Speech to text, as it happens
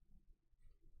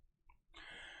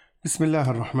بسم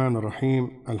الله الرحمن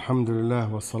الرحيم. الحمد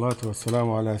لله والصلاة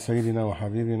والسلام على سيدنا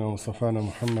وحبيبنا ومصطفانا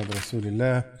محمد رسول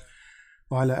الله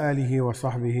وعلى آله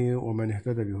وصحبه ومن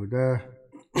اهتدى بهداه.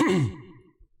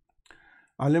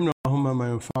 علمنا اللهم ما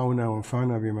ينفعنا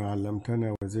وانفعنا بما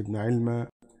علمتنا وزدنا علما.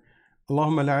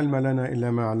 اللهم لا علم لنا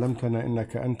إلا ما علمتنا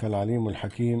إنك أنت العليم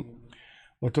الحكيم،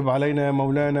 وتب علينا يا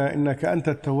مولانا إنك أنت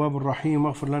التواب الرحيم،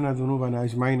 واغفر لنا ذنوبنا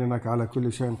أجمعين إنك على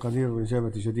كل شيء قدير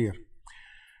وإجابة جدير.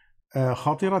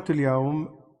 خاطرة اليوم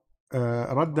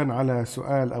ردا على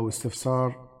سؤال أو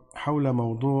استفسار حول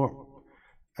موضوع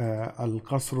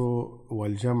القصر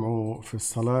والجمع في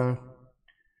الصلاة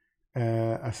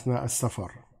أثناء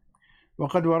السفر.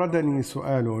 وقد وردني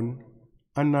سؤال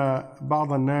أن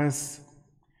بعض الناس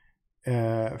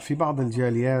في بعض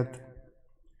الجاليات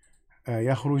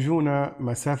يخرجون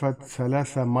مسافة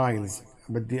 3 مايلز،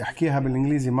 بدي أحكيها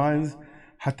بالإنجليزي مايلز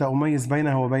حتى أميز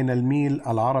بينها وبين الميل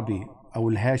العربي أو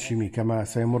الهاشمي كما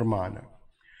سيمر معنا.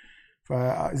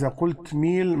 فإذا قلت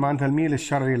ميل معناتها الميل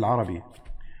الشرعي العربي،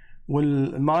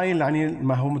 والمايل يعني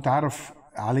ما هو متعارف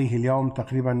عليه اليوم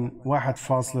تقريبا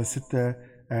 1.6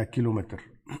 كيلومتر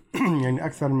يعني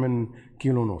أكثر من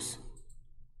كيلو ونص.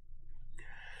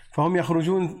 فهم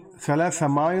يخرجون 3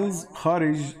 مايلز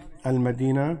خارج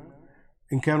المدينة،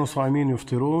 إن كانوا صائمين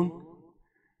يفطرون،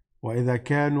 وإذا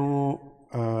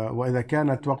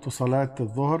كانت وقت صلاة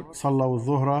الظهر صلوا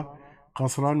الظهر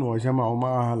قصرا وجمعوا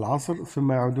معها العصر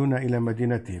ثم يعودون إلى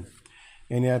مدينتهم.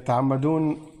 يعني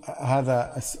يتعمدون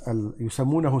هذا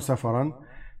يسمونه سفرا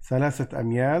 3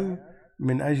 أميال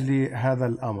من أجل هذا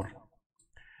الأمر.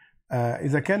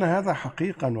 إذا كان هذا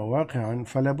حقيقا وواقعا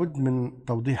فلا بد من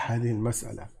توضيح هذه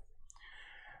المسألة.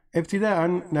 ابتداء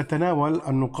نتناول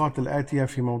النقاط الآتية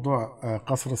في موضوع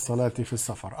قصر الصلاة في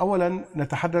السفر. أولا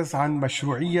نتحدث عن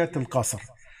مشروعية القصر.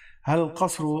 هل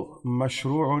القصر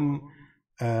مشروع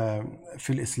في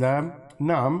الإسلام؟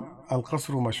 نعم،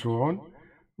 القصر مشروع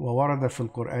وورد في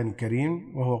القرآن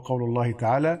الكريم، وهو قول الله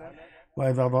تعالى: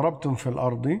 وإذا ضربتم في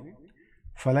الأرض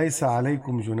فليس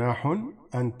عليكم جناح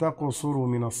أن تقصروا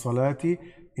من الصلاة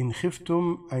إن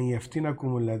خفتم أن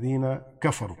يفتنكم الذين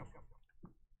كفروا.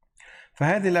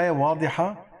 فهذه الآية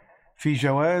واضحة في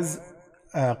جواز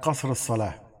قصر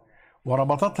الصلاة،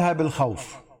 وربطتها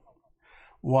بالخوف،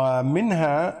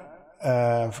 ومنها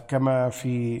كما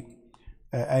في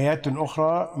آيات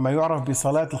أخرى ما يعرف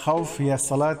بصلاة الخوف هي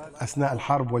الصلاة أثناء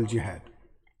الحرب والجهاد.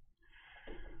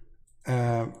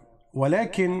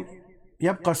 ولكن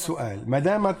يبقى السؤال: ما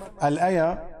دامت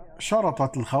الآية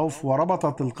شرطت الخوف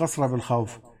وربطت القصر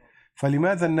بالخوف،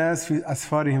 فلماذا الناس في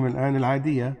أسفارهم الآن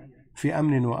العادية في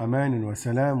أمن وأمان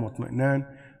وسلام واطمئنان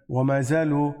وما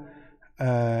زالوا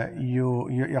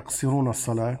يقصرون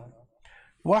الصلاة؟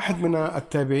 واحد من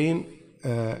التابعين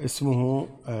اسمه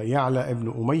يعلى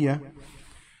ابن أمية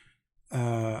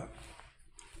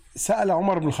سأل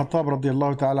عمر بن الخطاب رضي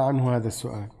الله تعالى عنه هذا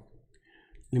السؤال: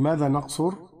 لماذا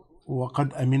نقصر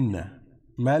وقد أمنا؟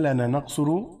 ما لنا نقصر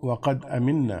وقد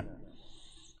أمنا؟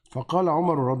 فقال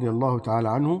عمر رضي الله تعالى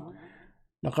عنه: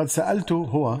 لقد سألت،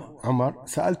 هو عمر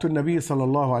سألت النبي صلى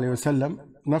الله عليه وسلم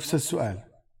نفس السؤال،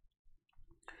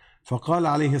 فقال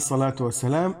عليه الصلاة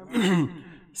والسلام: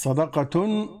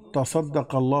 صدقة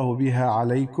تصدق الله بها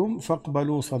عليكم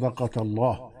فاقبلوا صدقة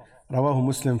الله. رواه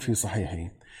مسلم في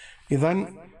صحيحه. إذن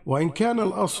وإن كان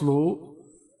الأصل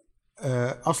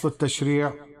أصل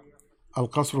التشريع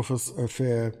القصر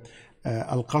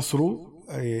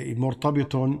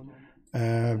مرتبط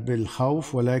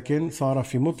بالخوف، ولكن صار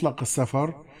في مطلق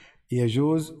السفر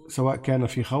يجوز سواء كان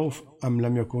في خوف أم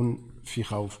لم يكن في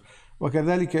خوف.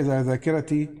 وكذلك إذا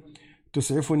ذاكرتي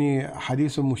تسعفني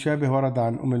حديث مشابه ورد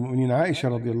عن أم المؤمنين عائشة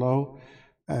رضي الله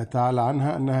تعالى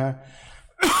عنها أنها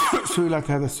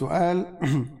سئلت هذا السؤال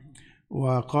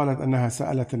وقالت أنها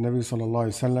سألت النبي صلى الله عليه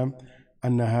وسلم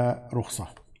أنها رخصة،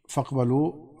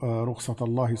 فاقبلوا رخصة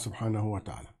الله سبحانه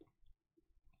وتعالى.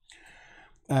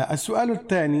 السؤال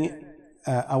الثاني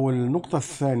أو النقطة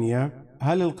الثانية: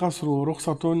 هل القصر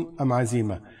رخصة أم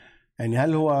عزيمة؟ يعني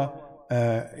هل هو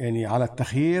يعني على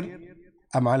التخيير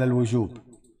أم على الوجوب؟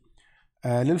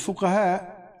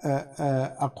 للفقهاء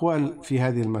أقوال في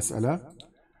هذه المسألة.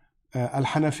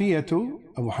 الحنفية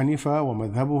أبو حنيفة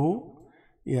ومذهبه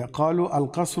قالوا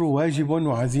القصر واجب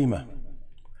وعزيمة،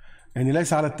 يعني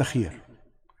ليس على التخيير،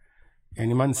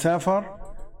 يعني من سافر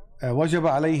وجب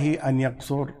عليه أن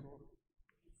يقصر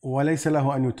وليس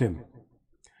له أن يتم.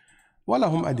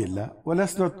 ولهم أدلة،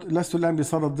 ولست الآن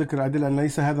بصدد ذكر أدلة،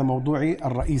 ليس هذا موضوعي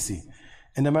الرئيسي،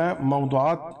 إنما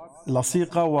موضوعات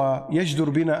لصيقة ويجدر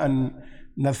بنا أن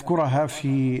نذكرها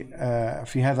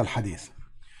في هذا الحديث.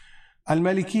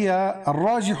 المالكية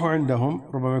الراجح عندهم،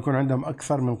 ربما يكون عندهم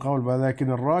أكثر من قول،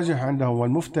 ولكن الراجح عندهم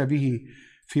والمفتى به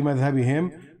في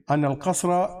مذهبهم أن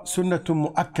القصر سنة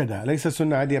مؤكدة، ليس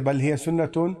سنة عادية، بل هي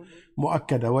سنة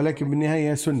مؤكدة، ولكن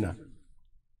بالنهاية سنة.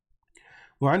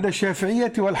 وعند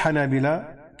الشافعية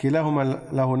والحنابلة كلاهما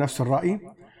له نفس الرأي،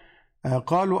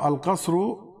 قالوا القصر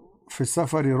في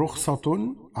السفر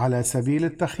رخصة على سبيل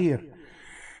التخيير،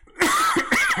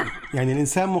 يعني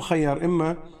الإنسان مخير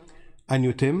إما أن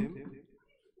يتم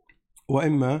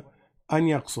وإما أن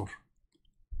يقصر،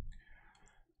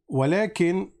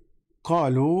 ولكن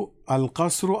قالوا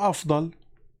القصر أفضل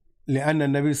لأن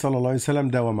النبي صلى الله عليه وسلم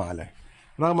داوم عليه،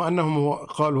 رغم أنهم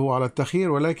قالوا على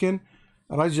التخيير، ولكن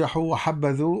رجحوا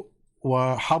وحبذوا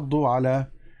وحضوا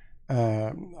على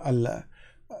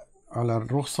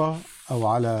الرخصة أو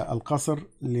على القصر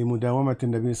لمداومة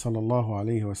النبي صلى الله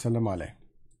عليه وسلم عليه.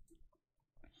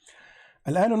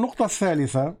 الآن النقطة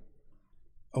الثالثة،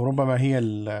 أو ربما هي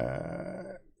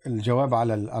الجواب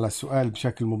على السؤال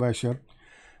بشكل مباشر،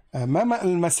 ما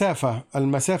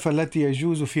المسافة التي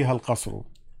يجوز فيها القصر؟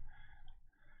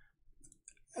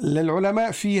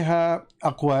 للعلماء فيها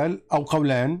أقوال أو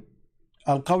قولان.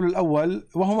 القول الأول،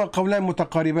 وهما قولان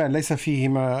متقاربان ليس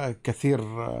فيهما كثير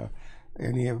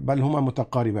يعني، بل هما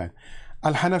متقاربان.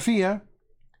 الحنفية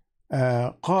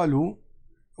قالوا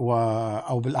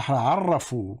أو بالأحرى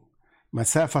عرفوا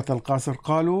مسافة القصر،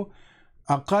 قالوا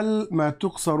أقل ما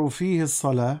تقصر فيه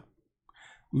الصلاة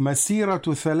مسيرة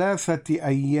 3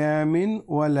 أيام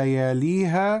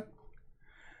ولياليها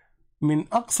من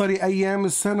أقصر أيام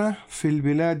السنة في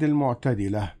البلاد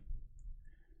المعتدلة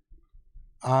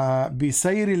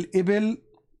بسير الإبل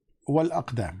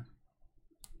والأقدام،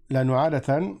 لأنه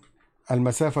عادة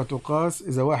المسافة تقاس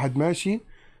إذا واحد ماشي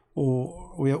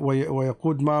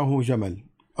ويقود معه جمل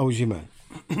أو جمال.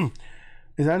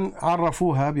 إذن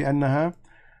عرفوها بأنها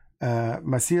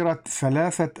مسيرة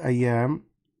 3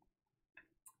 أيام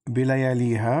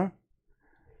بلياليها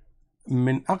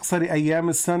من أقصر أيام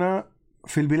السنة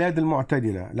في البلاد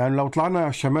المعتدلة، لأن لو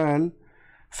طلعنا شمال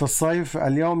في الصيف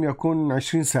اليوم يكون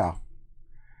 20 ساعة،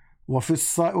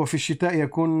 وفي الشتاء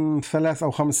يكون 3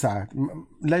 أو 5 ساعات،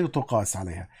 لا يتقاس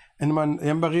عليها. إنما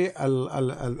ينبغي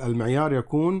المعيار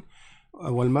يكون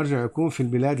والمرجع يكون في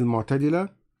البلاد المعتدلة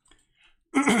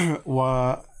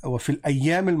وفي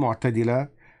الأيام المعتدلة،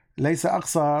 ليس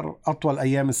أطول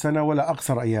أيام السنة ولا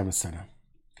أقصر أيام السنة.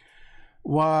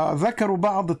 وذكروا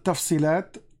بعض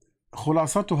التفصيلات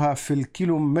خلاصتها في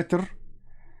الكيلومتر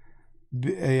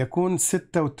يكون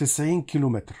 96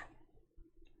 كيلومتر.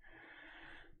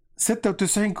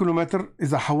 96 كيلومتر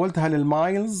إذا حولتها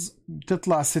للمايلز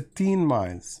بتطلع 60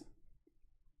 مايلز.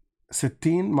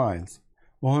 60 مايلز.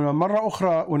 وهنا مرة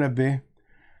أخرى أنبه،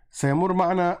 سيمر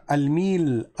معنا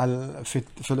الميل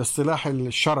في الاصطلاح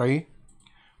الشرعي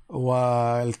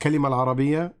والكلمة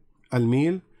العربية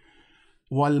الميل،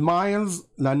 والمايلز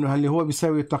لأنه اللي هو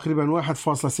بيساوي تقريبا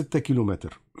 1.6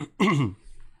 كيلومتر.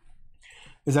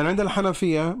 إذا عند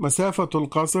الحنفية مسافة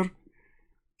القصر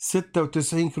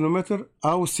 96 كيلومتر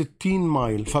أو 60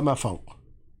 مايل فما فوق.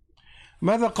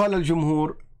 ماذا قال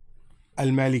الجمهور؟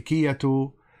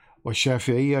 المالكية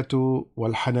والشافعية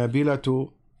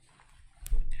والحنابلة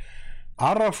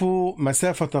عرفوا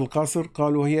مسافة القصر،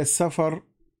 قالوا هي السفر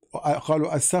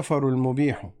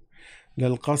المبيح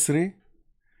للقصر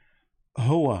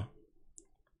هو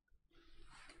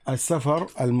السفر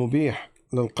المبيح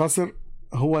للقصر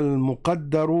هو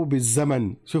المقدر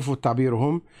بالزمن. شوفوا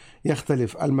تعبيرهم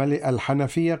يختلف،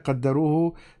 الحنفية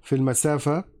قدروه في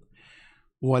المسافة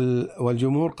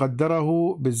والجمهور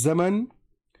قدره بالزمن،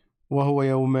 وهو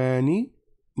يومان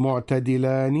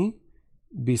معتدلان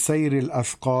بسير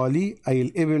الأثقال أي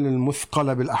الإبل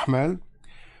المثقلة بالأحمال،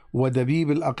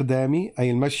 ودبيب الأقدام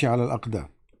أي المشي على الأقدام،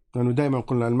 لأنه دائما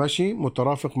قلنا المشي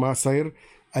مترافق مع سير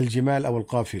الجمال أو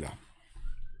القافلة.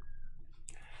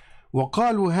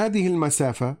 وقالوا هذه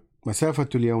المسافة، مسافة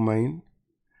اليومين،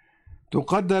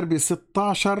 تقدر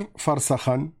ب16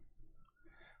 فرسخا،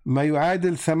 ما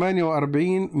يعادل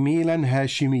 48 ميلا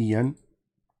هاشميا.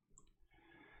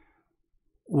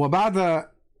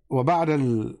 وبعد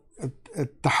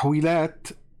التحويلات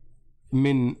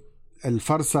من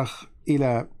الفرسخ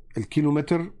إلى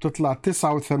الكيلومتر تطلع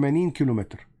 89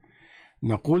 كيلومتر،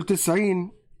 نقول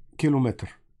 90 كيلومتر.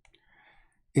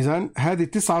 إذن هذه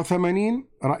 89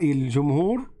 رأي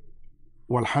الجمهور،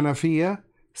 والحنفية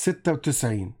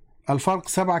 96، الفرق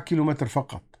 7 كيلومتر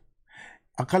فقط،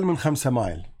 أقل من 5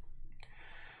 مايل.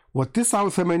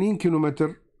 وال89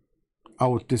 كيلومتر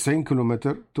أو 90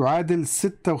 كيلومتر تعادل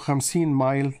 56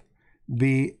 مايل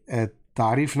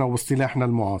بتعريفنا واصطلاحنا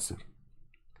المعاصر.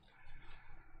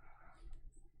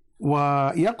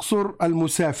 ويقصر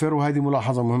المسافر، وهذه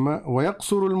ملاحظة مهمة،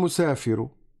 ويقصر المسافر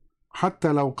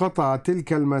حتى لو قطع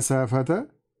تلك المسافة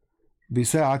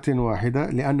بساعة واحدة،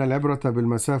 لأن العبرة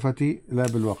بالمسافة لا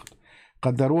بالوقت.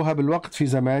 قدروها بالوقت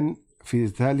في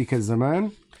ذلك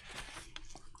الزمان،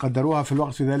 قدروها في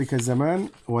الوقت في ذلك الزمان،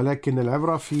 ولكن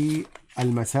العبرة في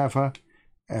المسافة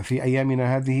في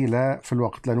أيامنا هذه لا في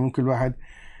الوقت، لأنه ممكن الواحد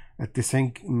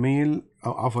 90 ميل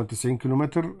أو عفوا 90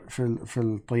 كيلومتر في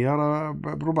الطيارة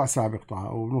بربع ساعة بيقطعها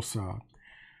أو نص ساعة.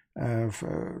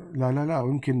 لا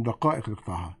يمكن دقائق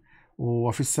بيقطعها،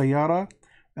 وفي السيارة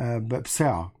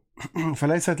بساعة.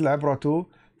 فليست العبرة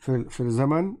في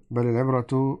الزمن، بل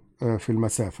العبرة في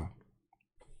المسافة.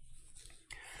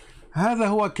 هذا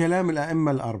هو كلام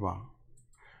الأئمة الأربعة،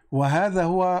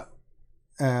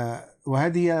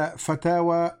 وهذه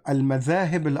فتاوى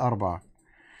المذاهب الأربعة.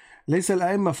 ليس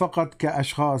الأئمة فقط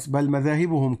كأشخاص، بل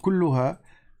مذاهبهم كلها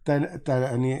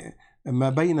يعني ما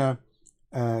بين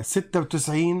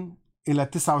 96 إلى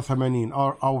 89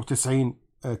 أو 90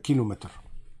 كيلومتر.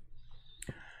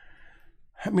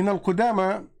 من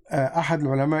القدامى أحد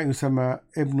العلماء يسمى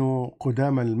ابن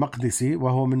قدامى المقدسي،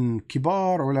 وهو من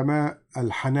كبار علماء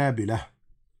الحنابلة،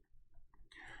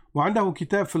 وعنده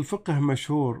كتاب في الفقه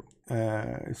مشهور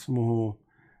اسمه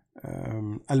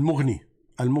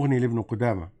المغني لابن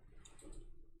قدامى.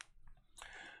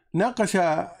 ناقش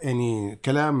يعني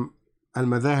كلام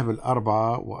المذاهب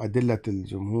الأربعة وأدلة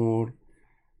الجمهور،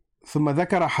 ثم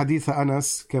ذكر حديث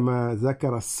أنس كما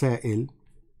ذكر السائل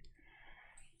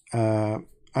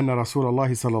أن رسول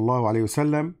الله صلى الله عليه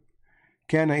وسلم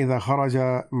كان إذا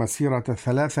خرج مسيرة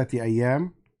 3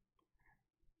 أيام،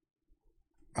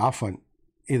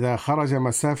 إذا خرج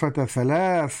مسافة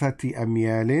 3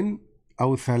 أميال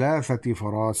أو 3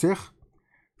 فراسخ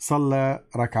صلى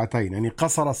ركعتين، يعني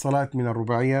قصر الصلاة من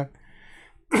الرباعية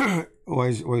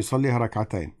ويصليها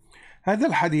ركعتين. هذا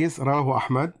الحديث رواه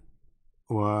أحمد،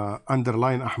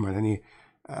 وأندرلاين أحمد، يعني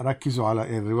ركزوا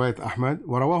على رواية أحمد،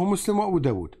 ورواه مسلم وأبو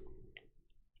داود.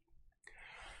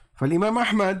 فالإمام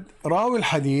أحمد راوي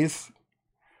الحديث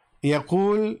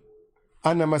يقول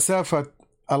أن مسافة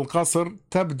القصر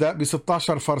تبدأ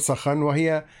ب16 فرسخا،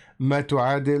 وهي ما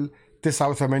تعادل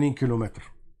 89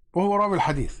 كيلومتر، وهو راوي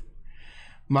الحديث.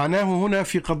 معناه هنا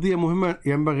في قضية مهمة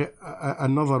ينبغي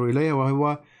النظر إليها،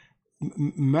 وهو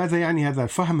ماذا يعني هذا،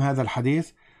 فهم هذا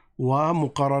الحديث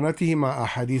ومقارنته مع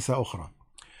أحاديث أخرى.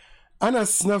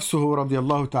 أنس نفسه رضي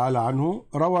الله تعالى عنه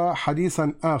روى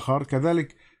حديثا آخر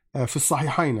كذلك في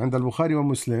الصحيحين عند البخاري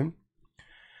ومسلم،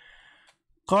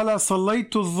 قال: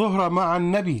 صليت الظهر مع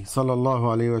النبي صلى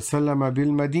الله عليه وسلم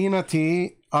بالمدينة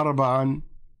 4،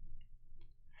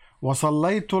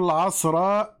 وصليت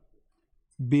العصر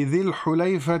بذي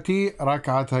الحليفة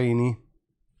 2.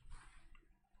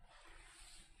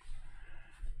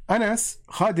 أنس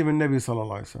خادم النبي صلى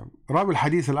الله عليه وسلم راوي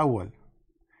الحديث الأول،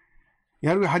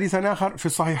 يروي حديثا آخر في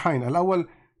الصحيحين، الأول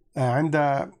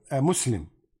عند مسلم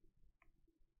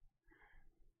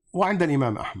وعند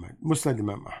الإمام أحمد، مسند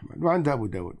الإمام أحمد، وعند أبو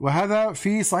داود، وهذا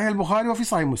في صحيح البخاري وفي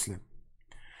صحيح مسلم.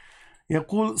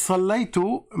 يقول: صليت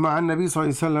مع النبي صلى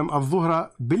الله عليه وسلم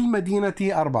الظهر بالمدينة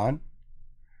 4،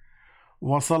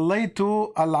 وصليت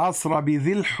العصر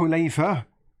بذي الحليفة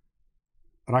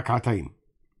 2.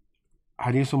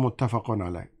 حديث متفق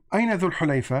عليه. أين ذو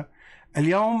الحليفة؟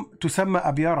 اليوم تسمى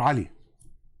أبيار علي.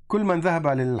 كل من ذهب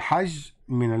للحج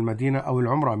من المدينة أو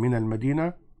العمرة من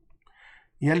المدينة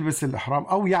يلبس الإحرام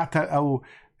أو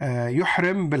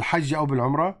يحرم بالحج أو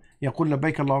بالعمرة، يقول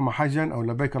لبيك اللهم حجا أو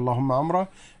لبيك اللهم عمرة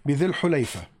بذي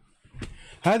الحليفة.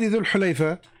 هذه ذو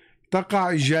الحليفة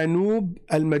تقع جنوب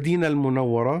المدينة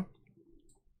المنورة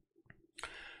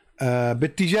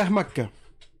باتجاه مكة،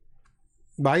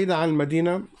 بعيدة عن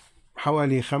المدينة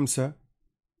حوالي 5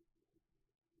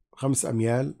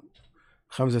 أميال،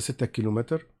 5-6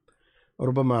 كيلومتر،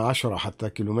 ربما 10 حتى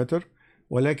كيلومتر،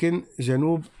 ولكن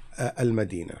جنوب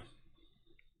المدينة.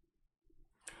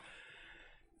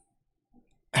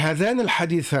 هذان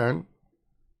الحديثان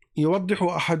يوضح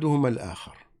أحدهما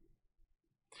الآخر.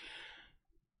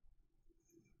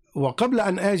 وقبل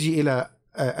أن آجي إلى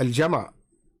الجمع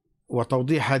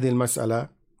وتوضيح هذه المسألة،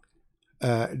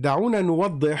 دعونا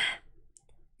نوضح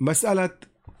مسألة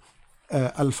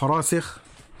الفراسخ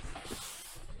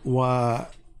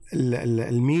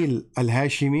والميل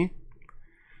الهاشمي،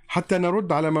 حتى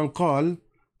نرد على من قال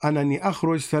أنني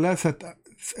أخرج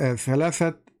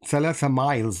 3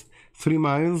 مايلز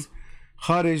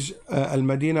خارج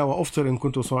المدينة وأفطر إن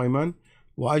كنت صائما،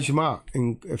 وأجمع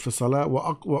في الصلاة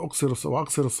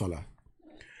وأقصر الصلاة.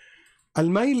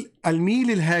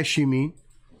 الميل الهاشمي،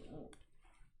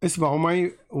 اسمعوا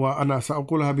معي وأنا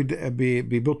سأقولها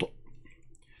ببطء.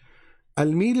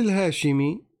 الميل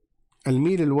الهاشمي،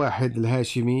 الميل الواحد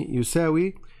الهاشمي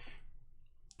يساوي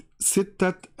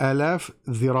 6000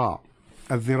 ذراع.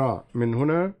 الذراع من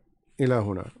هنا إلى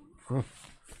هنا،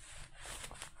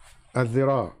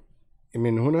 الذراع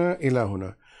من هنا إلى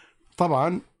هنا.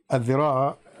 طبعا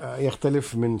الذراع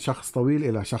يختلف من شخص طويل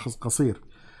إلى شخص قصير،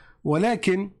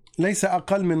 ولكن ليس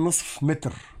أقل من نصف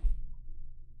متر،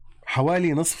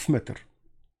 حوالي نصف متر،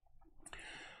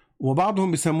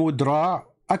 وبعضهم بيسموه دراع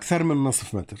أكثر من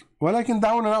نصف متر، ولكن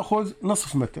دعونا نأخذ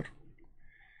نصف متر.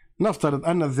 نفترض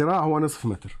أن الذراع هو نصف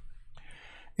متر.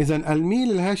 إذن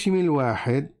الميل الهاشمي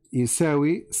الواحد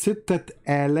يساوي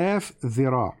 6000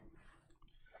 ذراع،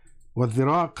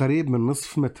 والذراع قريب من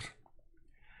نصف متر،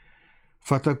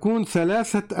 فتكون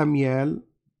 3 أميال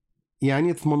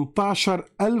يعني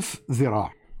 18,000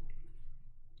 ذراع.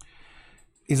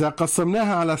 إذا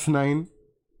قسمناها على 2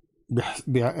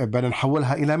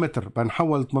 بنحولها إلى متر،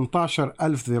 بنحول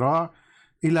 18,000 ذراع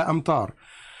إلى أمتار.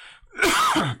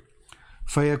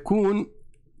 فيكون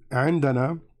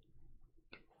عندنا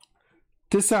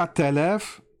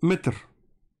 9,000 متر،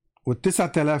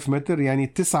 وال9,000 متر يعني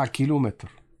 9 كيلو متر.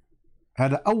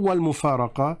 هذا أول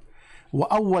مفارقة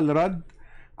وأول رد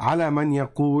على من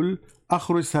يقول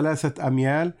أخرج 3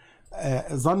 أميال.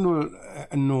 ظنوا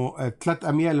أنه 3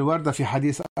 أميال الواردة في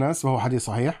حديث أنس، وهو حديث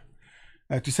صحيح،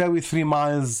 تساوي 3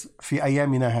 مايلز في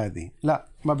أيامنا هذه. لا،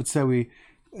 ما بتساوي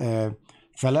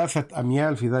 3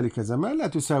 أميال في ذلك الزمان، لا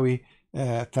تساوي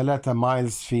 3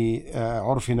 مايلز في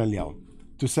عرفنا اليوم،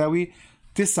 تساوي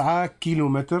 9 كيلو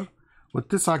متر،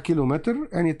 وال9 كيلو متر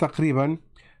يعني تقريبا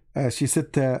شي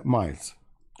 6 مايلز.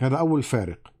 هذا أول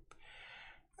فارق.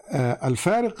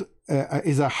 الفارق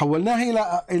إذا حولناه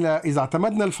إلى إذا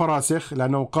اعتمدنا الفراسخ،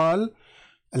 لأنه قال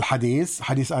الحديث،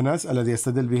 حديث أنس الذي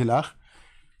يستدل به الأخ،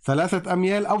 3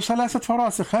 أميال أو 3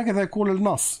 فراسخ، هكذا يقول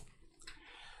النص.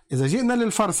 إذا جئنا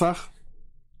للفرسخ،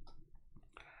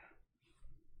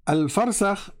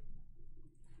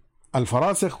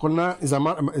 الفراسخ قلنا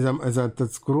إذا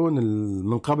تذكرون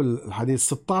من قبل الحديث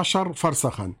 16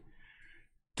 فرسخا،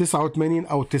 89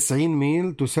 أو 90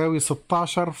 ميل تساوي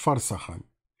 16 فرسخا.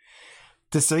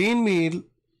 90 ميل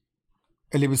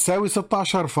اللي بتساوي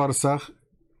 16 فرسخ،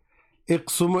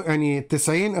 يعني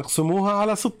 90 اقسموها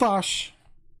على 16،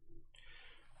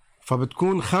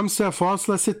 فبتكون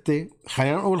 5.6،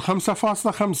 خلينا نقول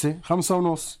 5.5،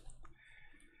 5.5.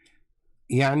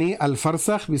 يعني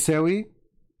الفرسخ بيساوي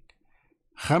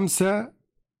 5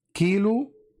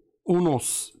 كيلو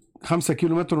ونص، 5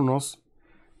 كيلو متر ونص.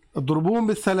 اضربوهم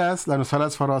بالثلاث، لأنه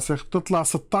 3 فراسخ، بتطلع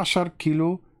 16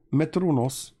 كيلو متر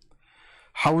ونص.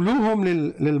 حولوهم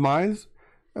للمايلز،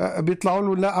 بيطلعوا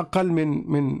له لا أقل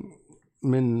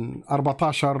من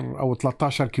 14 أو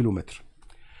 13 كيلو متر.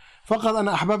 فقط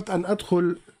أنا أحببت أن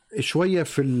أدخل شوية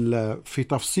في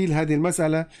تفصيل هذه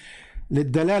المسألة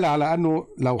للدلالة على أنه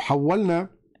لو حولنا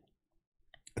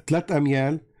 3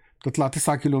 أميال تطلع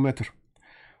 9 كيلو متر،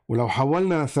 ولو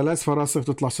حولنا 3 فراسخ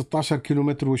تطلع 16 كيلو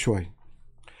متر وشوي.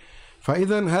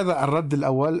 فإذا هذا الرد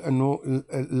الأول، أنه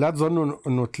لا تظنوا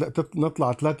أنه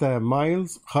نطلع 3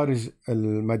 مايلز خارج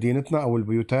مدينتنا أو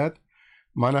البيوتات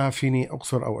معناها فيني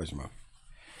أقصر أو أجمع.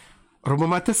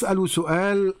 ربما تسألوا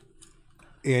سؤال،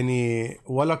 يعني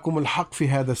ولكم الحق في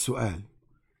هذا السؤال،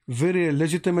 very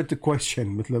legitimate question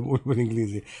مثل ما بقول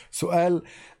بالإنجليزي، سؤال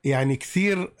يعني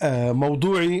كثير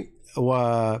موضوعي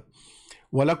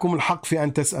ولكم الحق في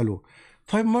أن تسألوا.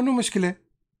 طيب ما له مشكلة،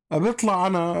 بيطلع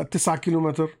أنا 9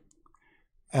 كيلومتر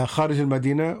خارج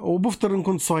المدينة وبفترض إن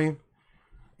كنت صايم،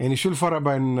 يعني شو الفرق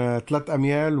بين 3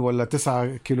 أميال ولا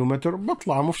 9 كيلومتر؟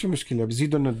 بطلع مو في مشكلة،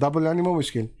 بزيدوا الدبل يعني مو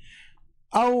مشكلة.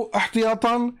 أو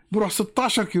احتياطا بروح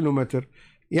 16 كيلومتر،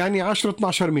 يعني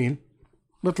 10-12 ميل،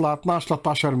 بيطلع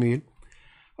 12-13 ميل،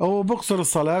 أو بقصر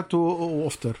الصلاة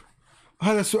وأفطر.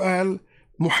 هذا سؤال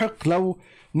محق لو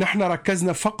نحن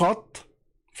ركزنا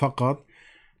فقط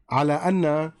على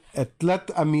أن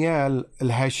 3 أميال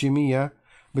الهاشمية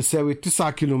بتساوي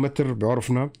 9 كيلومتر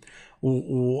بعرفنا،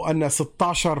 وأن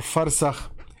 16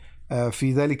 فرسخ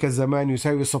في ذلك الزمان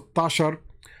يساوي 16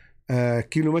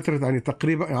 كيلومتر، يعني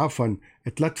تقريبا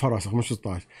 3 فراسخ مش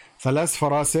 16، 3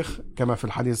 فراسخ كما في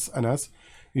الحديث أنس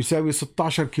يساوي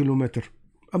 16 كيلومتر.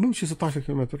 بمشي 16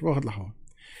 كيلومتر واخذ الحوار.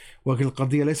 ولكن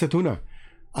القضية ليست هنا.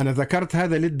 أنا ذكرت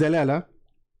هذا للدلالة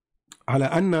على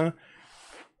أن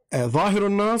ظاهر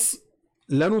النص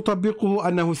لا نطبقه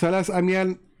أنه 3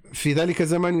 أميال في ذلك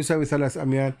الزمان يساوي 3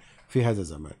 أميال في هذا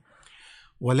الزمان.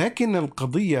 ولكن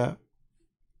القضية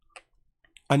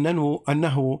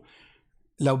أنه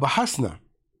لو بحثنا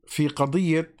في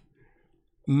قضية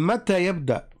متى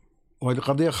يبدأ، وهذه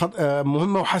قضية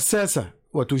مهمة وحساسة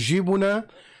وتجيبنا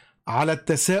على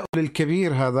التساؤل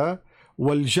الكبير هذا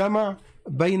والجمع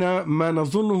بين ما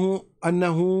نظنه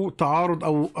أنه تعارض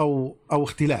أو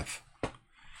اختلاف.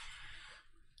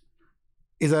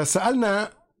 إذا سألنا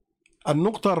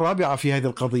النقطة الرابعة في هذه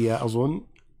القضية أظن،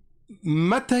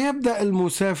 متى يبدأ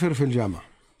المسافر في الجامعة؟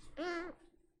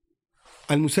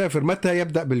 المسافر متى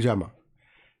يبدأ بالجامعة؟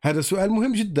 هذا سؤال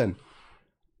مهم جدا،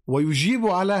 ويجيب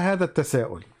على هذا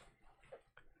التساؤل.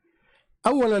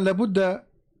 أولا لابد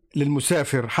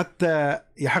للمسافر حتى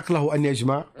يحق له أن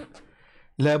يجمع،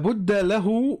 لابد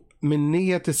له من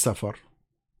نية السفر،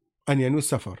 أن ينوي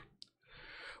السفر،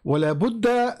 ولا بد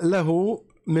له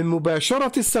من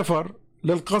مباشرة السفر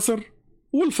للقصر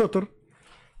والفطر.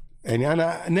 يعني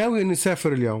أنا ناوي أن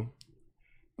أسافر اليوم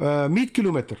 100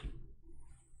 كيلومتر،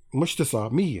 مش 9،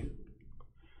 100،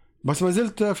 بس ما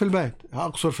زلت في البيت،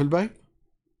 أقصر في البيت.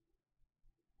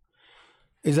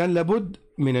 إذن لابد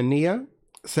من النية.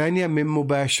 ثانيا من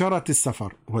مباشرة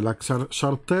السفر، ولك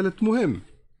شرط ثالث مهم،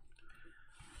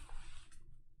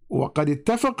 وقد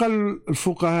اتفق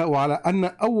الفقهاء على أن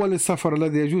أول السفر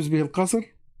الذي يجوز به القصر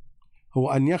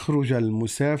هو أن يخرج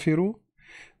المسافر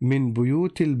من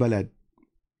بيوت البلد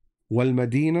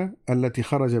والمدينة التي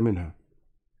خرج منها،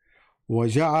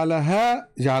 جعل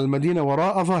المدينة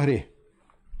وراء ظهره،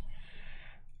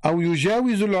 أو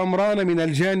يجاوز العمران من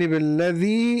الجانب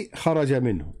الذي خرج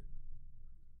منه،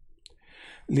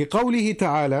 لقوله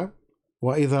تعالى: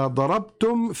 وإذا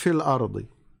ضربتم في الأرض.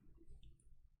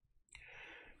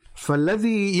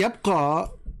 فالذي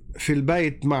يبقى في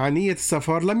البيت مع نية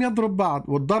السفر لم يضرب بعد،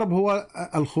 والضرب هو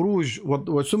الخروج،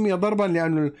 وسمي ضربا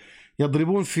لأنه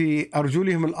يضربون في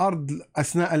أرجلهم الأرض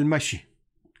أثناء المشي،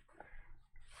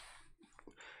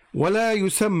 ولا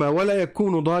يسمى ولا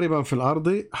يكون ضاربا في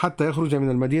الأرض حتى يخرج من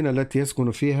المدينة التي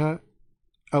يسكن فيها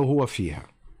أو هو فيها.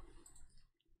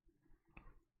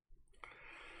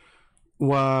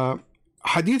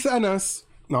 وحديث أنس،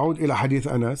 نعود إلى حديث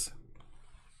أنس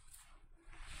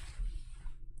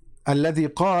الذي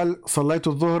قال: صليت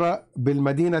الظهر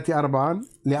بالمدينة 4،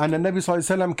 لأن النبي صلى الله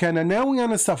عليه وسلم كان ناويا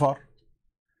السفر.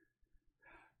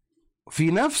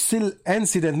 في نفس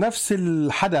الانسيدنت، نفس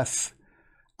الحدث،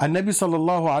 النبي صلى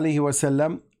الله عليه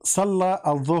وسلم صلى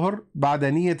الظهر بعد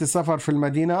نية السفر في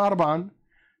المدينة 4،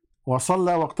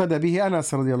 وصلى واقتدى به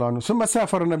أنس رضي الله عنه. ثم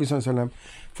سافر النبي صلى الله عليه وسلم،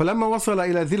 فلما وصل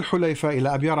إلى ذي الحليفة،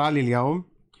 إلى أبيار علي اليوم،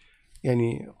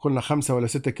 يعني قلنا 5 ولا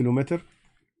 6 كيلومتر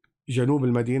جنوب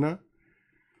المدينة،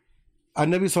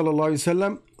 النبي صلى الله عليه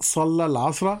وسلم صلى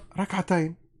العصر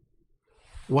 2،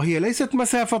 وهي ليست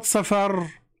مسافة سفر.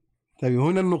 طيب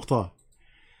هنا النقطة،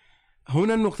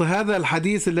 هذا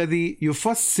الحديث الذي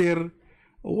يفسر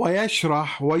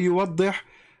ويشرح ويوضح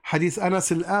حديث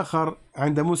أنس الآخر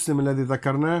عند مسلم الذي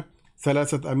ذكرناه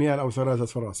 3 أميال أو 3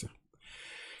 فراسخ.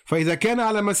 فإذا كان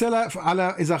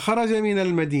إذا خرج من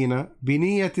المدينة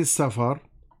بنية السفر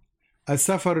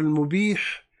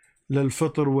المبيح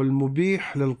للفطر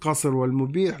والمبيح للقصر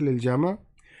والمبيح للجمع،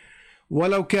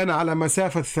 ولو كان على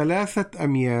مسافة 3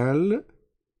 أميال،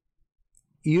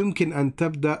 يمكن أن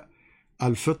تبدأ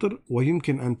الفطر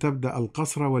ويمكن أن تبدأ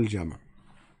القصر والجمع.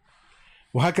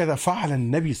 وهكذا فعل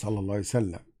النبي صلى الله عليه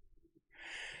وسلم.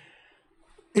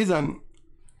 إذن،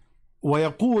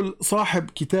 ويقول صاحب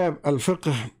كتاب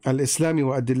الفقه الإسلامي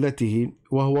وأدلته،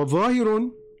 وهو ظاهر،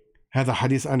 هذا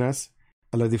حديث أنس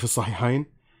الذي في الصحيحين،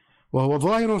 وهو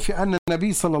ظاهر في أن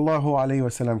النبي صلى الله عليه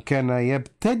وسلم كان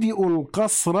يبتدئ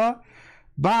القصر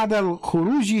بعد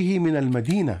خروجه من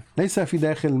المدينة، ليس في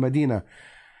داخل المدينة.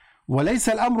 وليس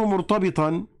الأمر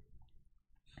مرتبطا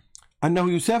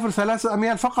أنه يسافر 3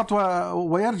 أميال فقط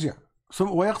ويرجع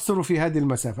ويقصر في هذه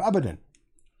المسافة أبدا.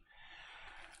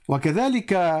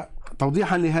 وكذلك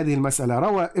توضيحا لهذه المسألة،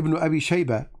 روى ابن أبي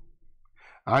شيبة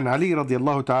عن علي رضي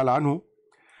الله تعالى عنه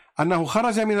أنه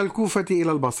خرج من الكوفة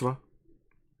إلى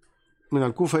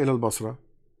البصرة،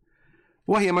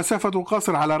 وهي مسافة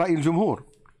القصر على رأي الجمهور،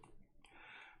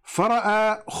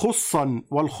 فرأى خصا،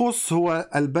 والخص هو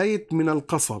البيت من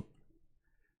القصب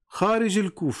خارج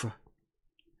الكوفة،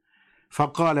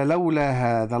 فقال: لولا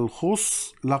هذا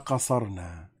الخص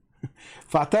لقصرنا.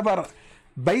 فاعتبر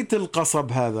بيت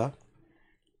القصب هذا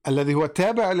الذي هو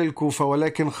تابع للكوفة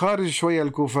ولكن خارج شوية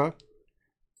الكوفة،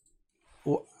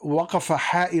 وقف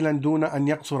حائلا دون أن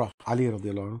يقصر علي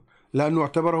رضي الله عنه، لأنه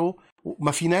اعتبره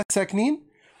ما في ناس ساكنين،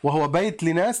 وهو بيت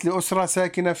لناس، لأسرة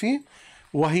ساكنة فيه،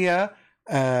 وهي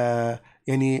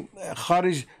يعني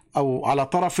خارج أو على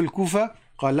طرف الكوفة.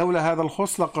 قال: لولا هذا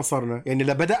الخص لقصرنا، يعني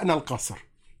لبدأنا القصر.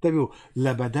 انتبهوا،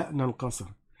 لبدأنا القصر،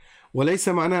 وليس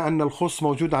معناه أن الخص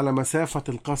موجود على مسافة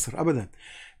القصر أبدا،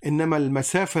 إنما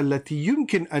المسافة التي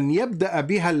يمكن أن يبدأ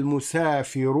بها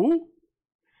المسافر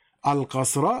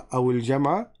القصر أو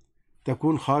الجمع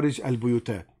تكون خارج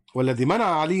البيوتات. والذي منع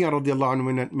علي رضي الله عنه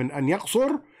من أن يقصر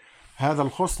هذا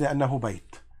الخص، لأنه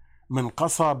بيت من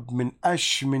قصب، من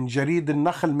أش، من جريد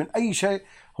النخل، من أي شيء،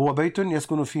 هو بيت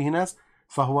يسكن فيه ناس،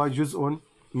 فهو جزء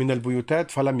من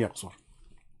البيوتات فلم يقصر.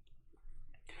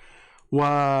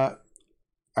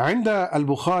 وعند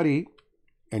البخاري،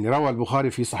 يعني روى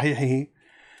البخاري في صحيحه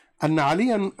أن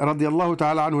عليا رضي الله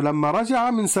تعالى عنه لما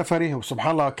رجع من سفره،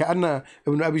 وسبحان الله كأن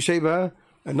ابن أبي شيبة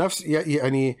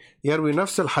يعني يروي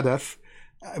نفس الحدث.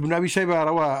 ابن أبي شيبة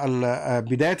روى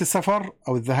بداية السفر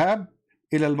أو الذهاب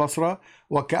إلى البصرة،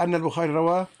 وكأن البخاري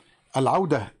روى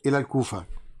العودة إلى الكوفة.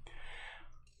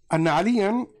 أن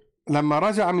عليا لما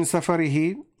رجع من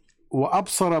سفره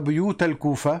وأبصر بيوت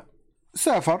الكوفة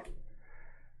سافر،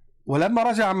 ولما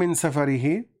رجع من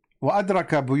سفره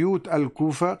وأدرك بيوت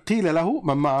الكوفة قيل له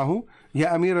من معه: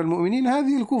 يا أمير المؤمنين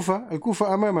هذه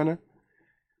الكوفة أمامنا،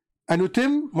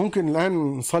 أنتم ممكن الآن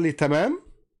نصلي تمام،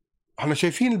 احنا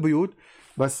شايفين البيوت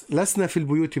بس لسنا في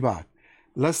البيوت بعد،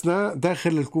 لسنا داخل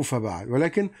الكوفة بعد،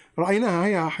 ولكن رأيناها،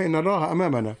 هي حين نراها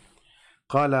أمامنا.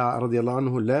 قال رضي الله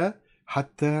عنه: لا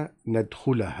حتى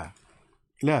ندخلها،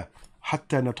 لا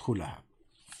حتى ندخلها.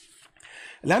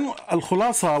 لأن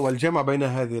الخلاصة والجمع بين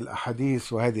هذه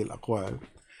الأحاديث وهذه الأقوال: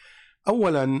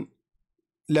 أولا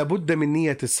لابد من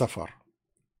نية السفر.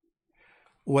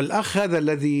 والأخ هذا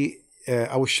الذي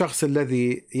أو الشخص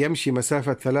الذي يمشي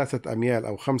مسافة 3 أميال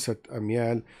أو 5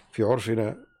 أميال في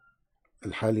عرفنا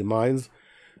الحالي مايلز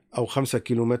أو 5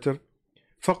 كيلومتر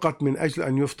فقط من أجل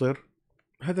أن يفطر،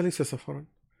 هذا ليس سفرا.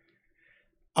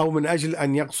 أو من أجل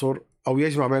أن يقصر أو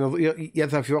يجمع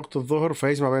يذهب في وقت الظهر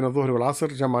فيجمع بين الظهر والعصر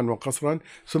جمعا وقصرا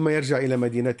ثم يرجع إلى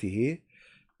مدينته،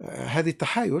 هذه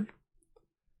التحايل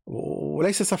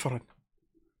وليس سفرا.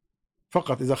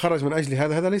 فقط إذا خرج من أجل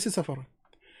هذا ليس سفرا.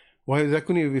 وإذا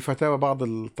كنت بفتاوى بعض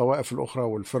الطوائف الأخرى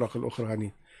والفرق الأخرى،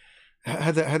 يعني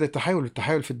هذا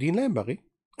التحايل في الدين لا ينبغي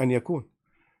أن يكون.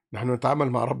 نحن نتعامل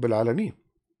مع رب العالمين.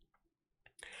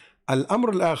 الأمر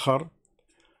الآخر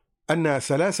أن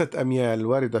 3 أميال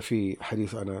واردة في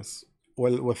حديث أنس،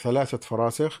 و3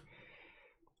 فراسخ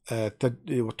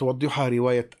توضحها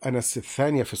رواية أنس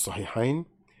الثانية في الصحيحين،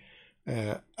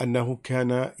 أنه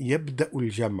كان يبدأ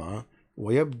الجمع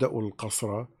ويبدأ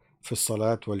القصر في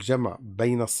الصلاة والجمع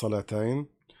بين الصلاتين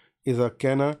إذا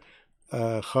كان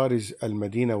خارج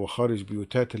المدينة وخارج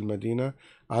بيوتات المدينة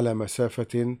على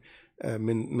مسافة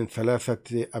من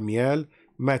 3 أميال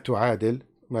ما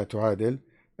تعادل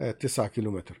 9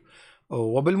 كيلومتر.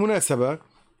 وبالمناسبة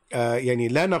يعني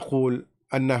لا نقول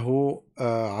أنه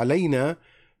علينا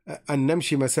أن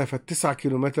نمشي مسافة 9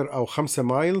 كيلومتر أو 5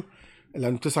 مايل،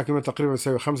 لأن 9 كيلومتر تقريبا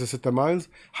يساوي 5-6 مايلز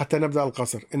حتى نبدأ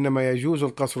القصر. إنما يجوز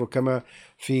القصر كما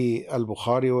في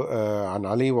البخاري عن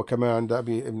علي، وكما عند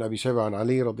ابن أبي شيبة عن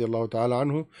علي رضي الله تعالى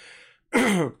عنه،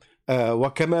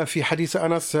 وكما في حديث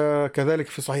أنس كذلك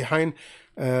في الصحيحين،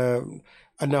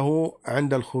 أنه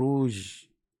عند الخروج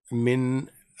من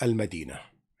المدينة،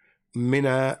 من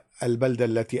البلدة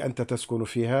التي أنت تسكن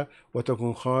فيها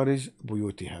وتكون خارج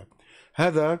بيوتها.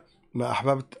 هذا ما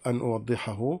أحببت أن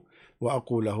أوضحه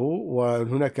وأقوله.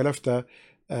 وهناك لفتة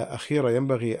أخيرة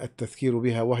ينبغي التذكير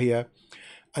بها، وهي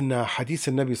أن حديث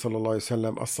النبي صلى الله عليه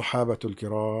وسلم: الصحابة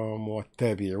الكرام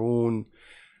والتابعون،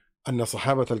 أن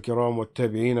صحابة الكرام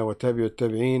والتابعين وتابع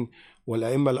التابعين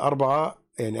والأئمة ال4،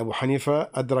 يعني أبو حنيفة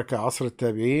أدرك عصر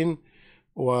التابعين،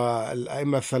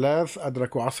 والأئمة ال3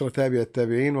 أدركوا عصر تابع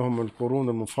التابعين وهم القرون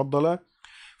المفضلة،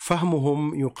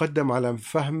 فهمهم يقدم على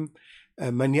فهم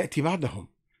من يأتي بعدهم،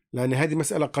 لأن هذه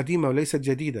مسألة قديمة وليست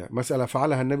جديدة، مسألة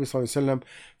فعلها النبي صلى الله عليه وسلم،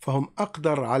 فهم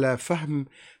أقدر على فهم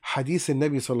حديث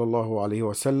النبي صلى الله عليه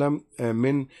وسلم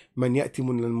من يأتي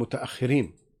من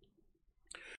المتأخرين،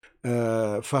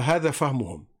 فهذا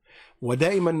فهمهم.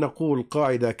 ودائما نقول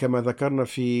قاعدة كما ذكرنا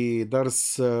في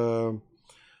درس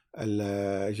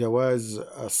جواز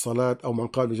الصلاة، أو من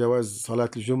قال بجواز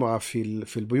صلاة الجمعة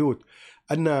في البيوت،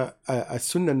 أن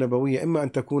السنة النبوية إما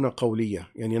أن تكون قولية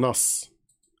يعني نص،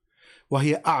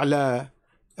 وهي أعلى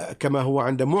كما هو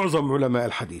عند معظم علماء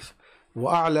الحديث،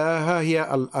 وأعلاها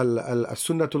هي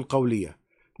السنة القولية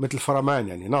مثل فرمان،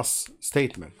 يعني نص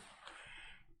statement.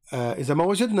 إذا ما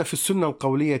وجدنا في السنة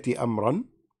القولية أمرا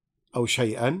أو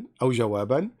شيئا أو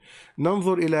جوابا،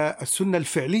 ننظر إلى السنة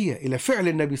الفعلية، إلى فعل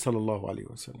النبي صلى الله عليه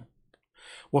وسلم،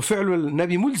 وفعل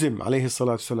النبي ملزم عليه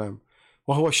الصلاة والسلام،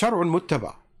 وهو شرع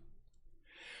متبع.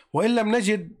 وإن لم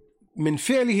نجد من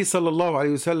فعله صلى الله عليه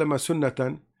وسلم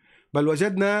سنة، بل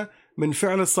وجدنا من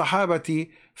فعل الصحابة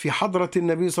في حضرة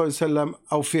النبي صلى الله عليه وسلم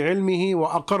أو في علمه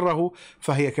وأقره،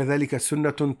 فهي كذلك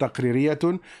سنة تقريرية،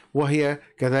 وهي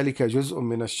كذلك جزء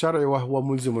من الشرع وهو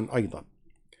ملزم أيضا.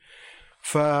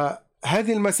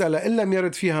 فهذه المسألة إن لم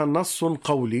يرد فيها نص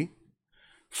قولي،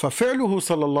 ففعله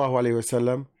صلى الله عليه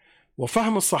وسلم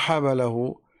وفهم الصحابة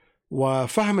له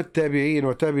وفهم التابعين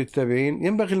وتابع التابعين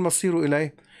ينبغي المصير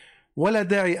إليه، ولا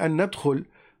داعي أن ندخل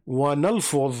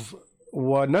ونلفظ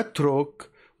ونترك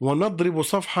ونضرب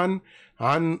صفحا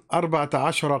عن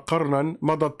 14 قرنا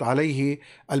مضت عليه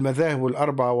المذاهب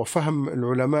الأربعة وفهم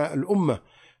العلماء الأمة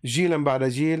جيلا بعد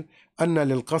جيل أن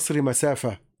للقصر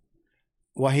مسافة،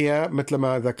 وهي مثل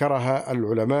ما ذكرها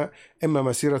العلماء إما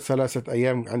مسيرة 3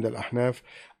 أيام عند الأحناف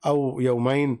أو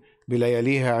يومين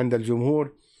بلياليها عند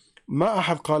الجمهور. ما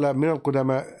أحد قال من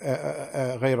القدماء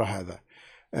غير هذا.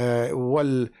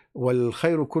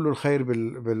 والخير كل الخير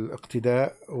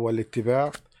بالاقتداء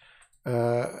والاتباع،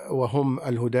 وهم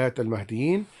الهداة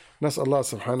المهديين. نسأل الله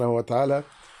سبحانه وتعالى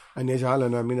أن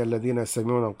يجعلنا من الذين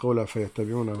يستمعون القول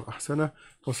فيتبعون أحسنه.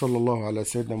 وصلى الله على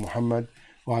سيدنا محمد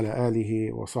وعلى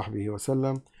آله وصحبه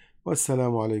وسلم،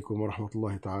 والسلام عليكم ورحمة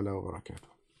الله تعالى وبركاته.